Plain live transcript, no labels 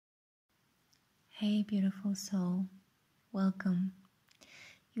Hey beautiful soul, welcome.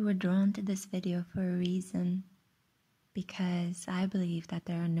 You were drawn to this video for a reason, because I believe that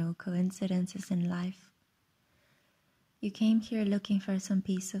there are no coincidences in life. You came here looking for some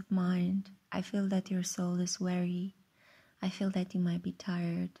peace of mind. I feel that your soul is weary. I feel that you might be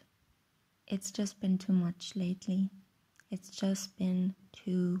tired. It's just been too much lately. It's just been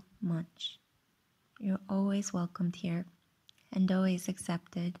too much. You're always welcomed here and always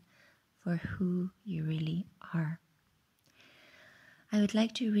accepted for who you really are. I would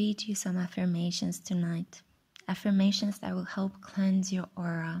like to read you some affirmations tonight. Affirmations that will help cleanse your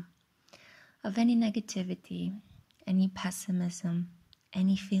aura of any negativity, any pessimism,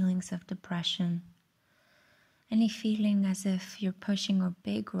 any feelings of depression, any feeling as if you're pushing a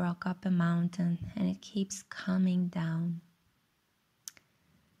big rock up a mountain and it keeps coming down.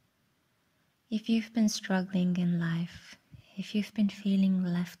 If you've been struggling in life, if you've been feeling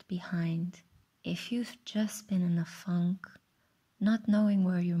left behind, if you've just been in a funk, not knowing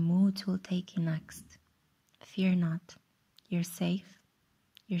where your moods will take you next, fear not. You're safe,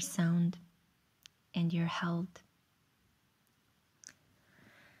 you're sound, and you're held.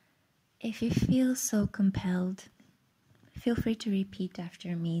 If you feel so compelled, feel free to repeat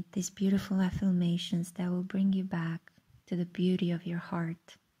after me these beautiful affirmations that will bring you back to the beauty of your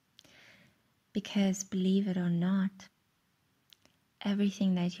heart. Because believe it or not,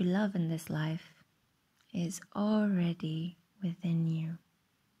 everything that you love in this life is already within you.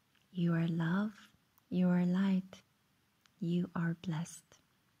 You are love, you are light, you are blessed.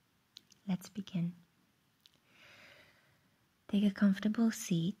 Let's begin. Take a comfortable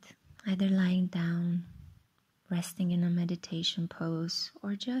seat, either lying down, resting in a meditation pose,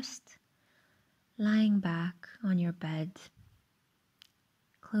 or just lying back on your bed,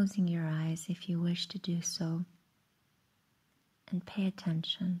 closing your eyes if you wish to do so, and pay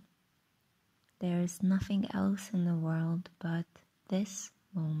attention. There is nothing else in the world but this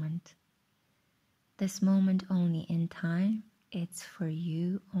moment. This moment only in time. It's for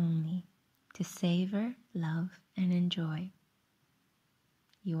you only to savor, love, and enjoy.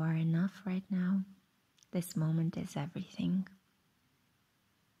 You are enough right now. This moment is everything.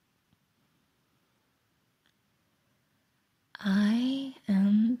 I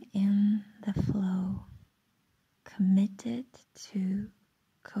am in the flow, committed to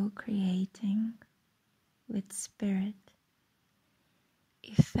co-creating with spirit,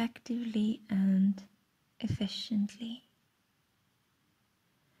 effectively and efficiently.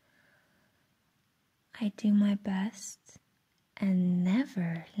 I do my best and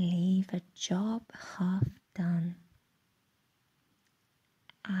never leave a job half done.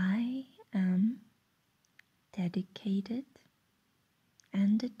 I am dedicated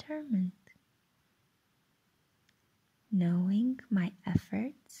and determined, knowing my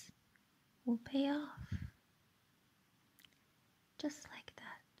efforts will pay off. Just like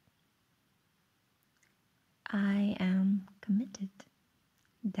that. I am committed,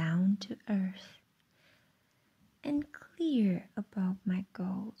 down to earth, and clear about my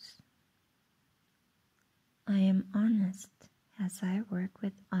goals. I am honest as I work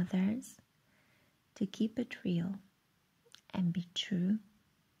with others to keep it real and be true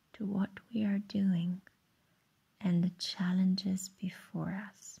to what we are doing and the challenges before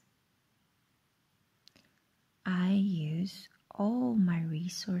us. I use all my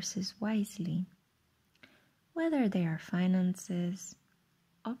resources wisely, whether they are finances,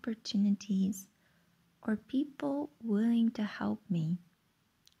 opportunities, or people willing to help me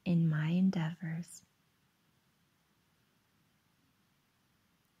in my endeavors.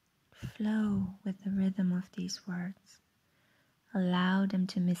 Flow with the rhythm of these words. Allow them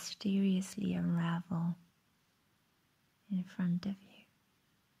to mysteriously unravel in front of you.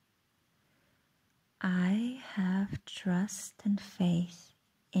 I have trust and faith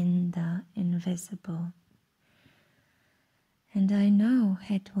in the invisible, and I know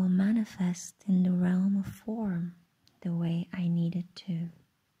it will manifest in the realm of form the way I need it to.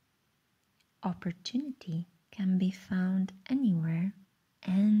 Opportunity can be found anywhere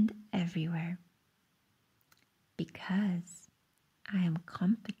and everywhere, because I am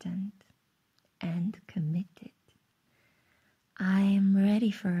competent and committed. I am ready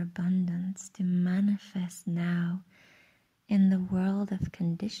for abundance to manifest now in the world of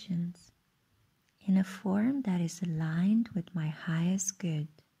conditions, in a form that is aligned with my highest good.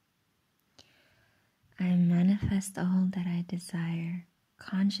 I manifest all that I desire,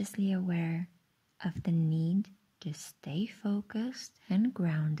 consciously aware of the need to stay focused and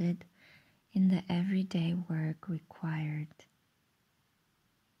grounded in the everyday work required.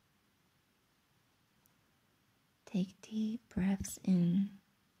 Take deep breaths in,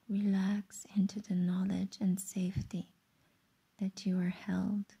 relax relax into the knowledge and safety that you are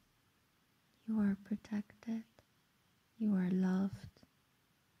held, you are protected, you are loved,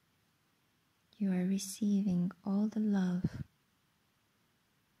 you are receiving all the love,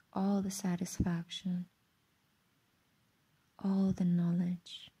 all the satisfaction, all the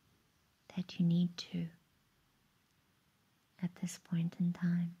knowledge that you need to at this point in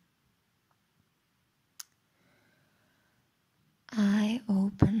time. I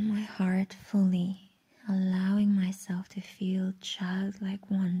open my heart fully, allowing myself to feel childlike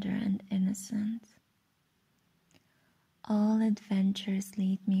wonder and innocence. All adventures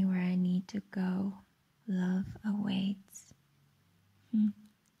lead me where I need to go. Love awaits.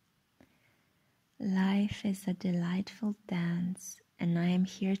 Life is a delightful dance, and I am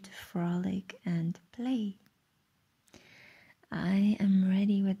here to frolic and play. I am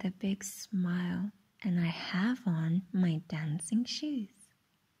ready with a big smile, and I have on my dancing shoes.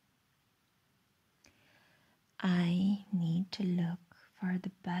 I need to look for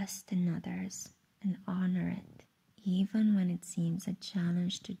the best in others and honor it, even when it seems a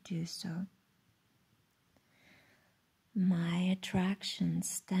challenge to do so. My attractions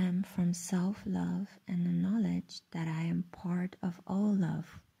stem from self-love and the knowledge that I am part of all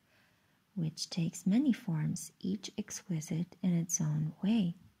love, which takes many forms, each exquisite in its own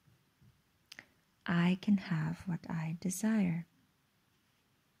way. I can have what I desire.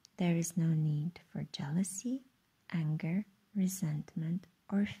 There is no need for jealousy, anger, resentment,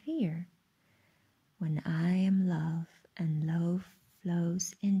 or fear. When I am love and love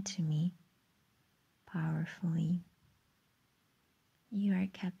flows into me powerfully, you are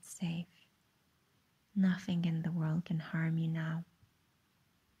kept safe. Nothing in the world can harm you now.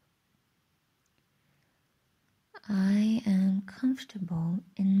 I am comfortable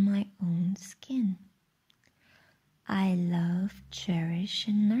in my own skin. I love, cherish,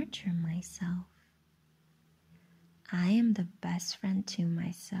 and nurture myself. I am the best friend to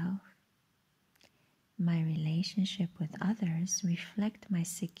myself. My relationship with others reflect my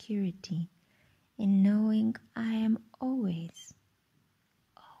security in knowing I am always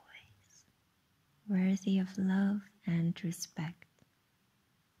worthy of love and respect.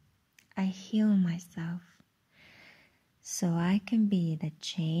 I heal myself so I can be the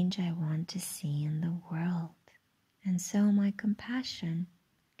change I want to see in the world, and so my compassion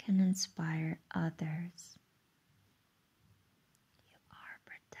can inspire others. You are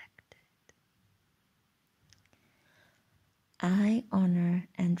protected. I honor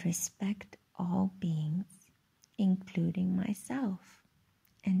and respect all beings, including myself,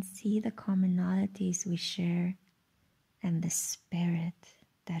 and see the commonalities we share and the spirit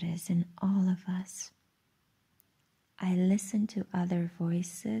that is in all of us. I listen to other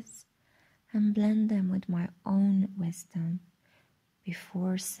voices and blend them with my own wisdom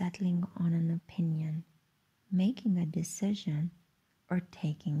before settling on an opinion, making a decision, or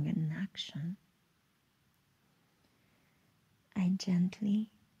taking an action. I gently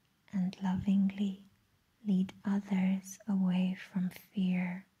and lovingly lead others away from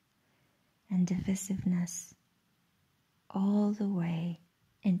fear and divisiveness, all the way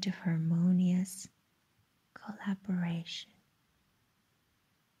into harmonious collaboration.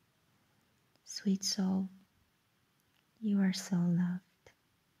 Sweet soul, you are so loved.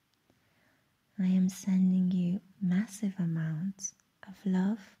 I am sending you massive amounts of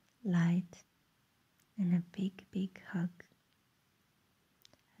love, light, and a big, big hug.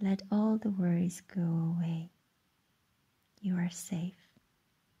 Let all the worries go away. You are safe.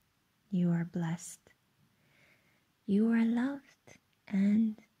 You are blessed. You are loved,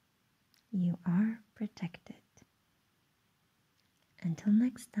 and you are protected. Until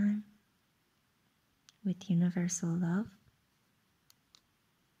next time, with universal love,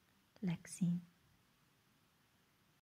 Lexi.